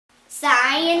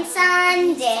Science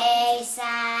Sunday,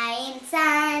 Science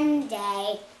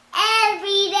Sunday.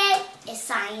 Every day is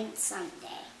Science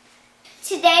Sunday.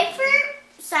 Today for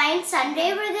Science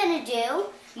Sunday we're going to do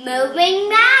moving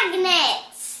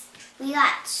magnets. We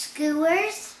got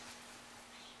skewers,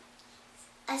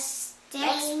 a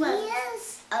stick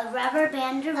with a rubber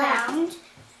band around,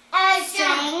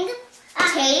 string,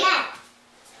 tape,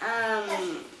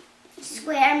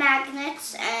 square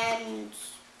magnets, and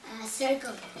a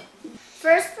circle.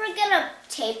 First we're going to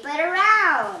tape it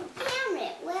around. Damn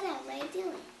it, what am I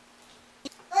doing?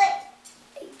 I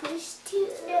push 2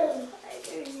 harder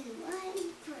than 1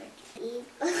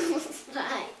 equals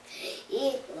 5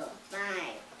 equals 5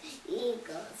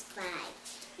 equals 5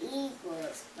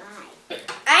 equals 5.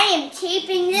 I am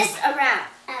taping this around.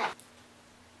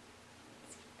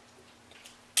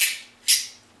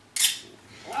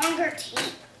 Longer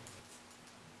tape.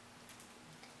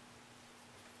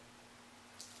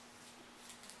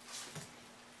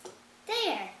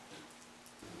 There.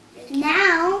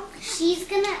 Now she's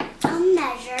gonna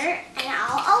measure and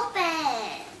I'll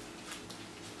open.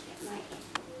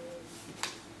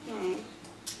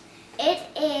 It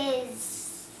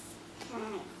is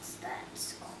what's that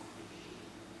called?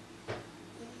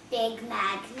 Big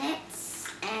magnets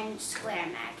and square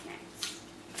magnets.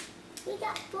 We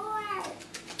got 4.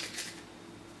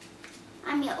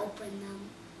 I'm gonna open them.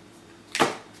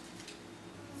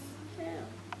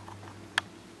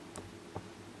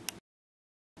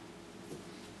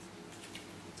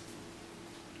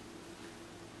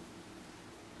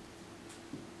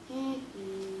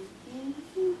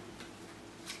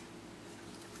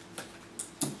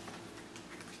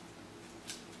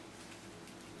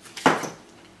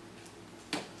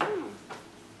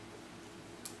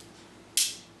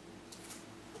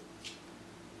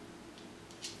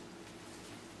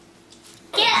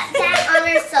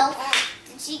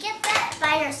 Did she get that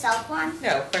by herself one?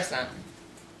 No, of course not.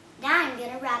 Now I'm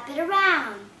going to wrap it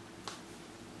around.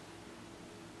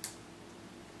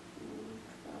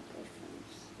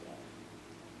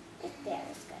 There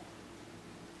is good.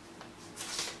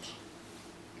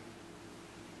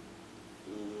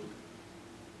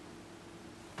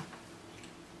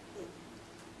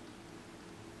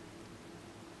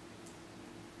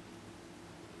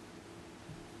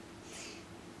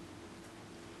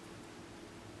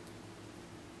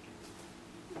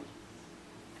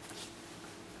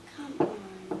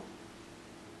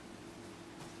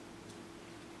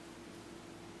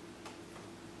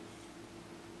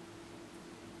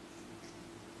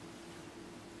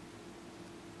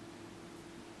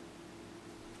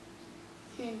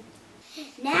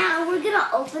 Now we're going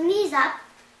to open these up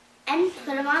and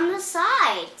put them on the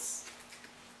sides.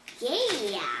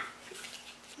 Yeah.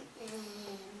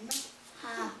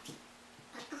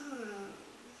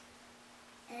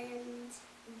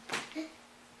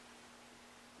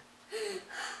 It's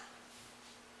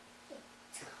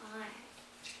hard.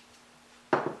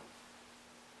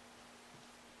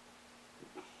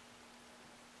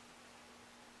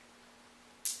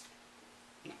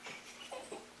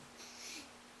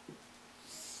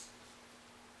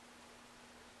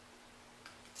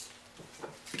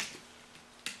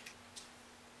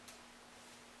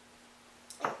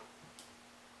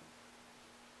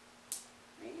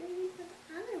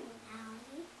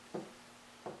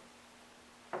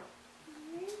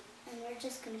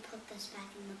 Just going to put this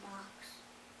back in the box.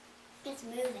 It's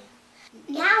moving.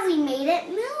 Now we made it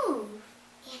move.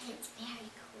 And it's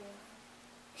very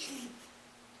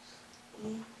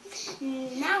cool.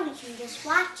 Now we can just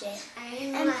watch it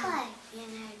and play.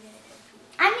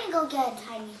 I'm going to go get a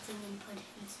tiny thing and put it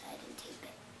inside and tape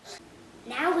it.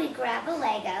 Now we grab a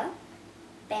Lego,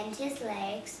 bend his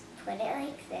legs, put it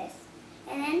like this,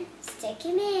 and then stick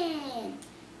him in.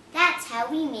 That's how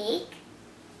we make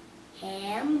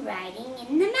him riding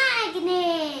in the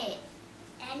magnet.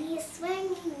 And he's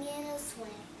swinging in a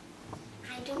swing.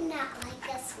 I do not like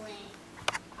a swing.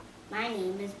 My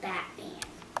name is Batman.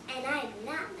 And I do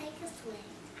not like a swing.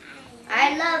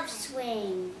 I love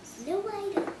swings. No,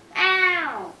 I don't.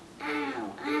 Ow!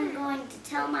 Ow! I'm going to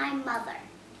tell my mother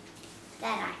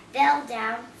that I fell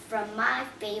down from my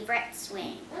favorite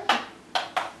swing. Now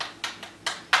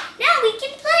we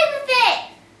can play with it!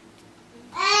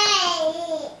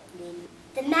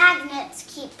 The magnets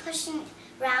keep pushing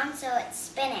around so it's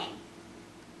spinning.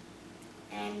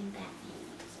 And Batman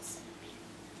knows this.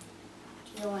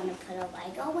 Do you want to put a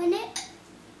Lego in it?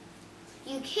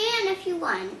 You can if you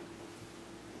want.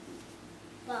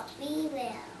 But we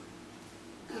will.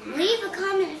 Leave a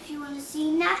comment if you want to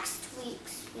see next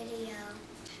week's video.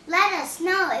 Let us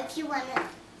know if you want to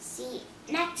see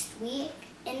next week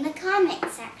in the comment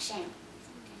section.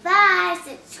 Bye,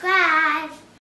 subscribe.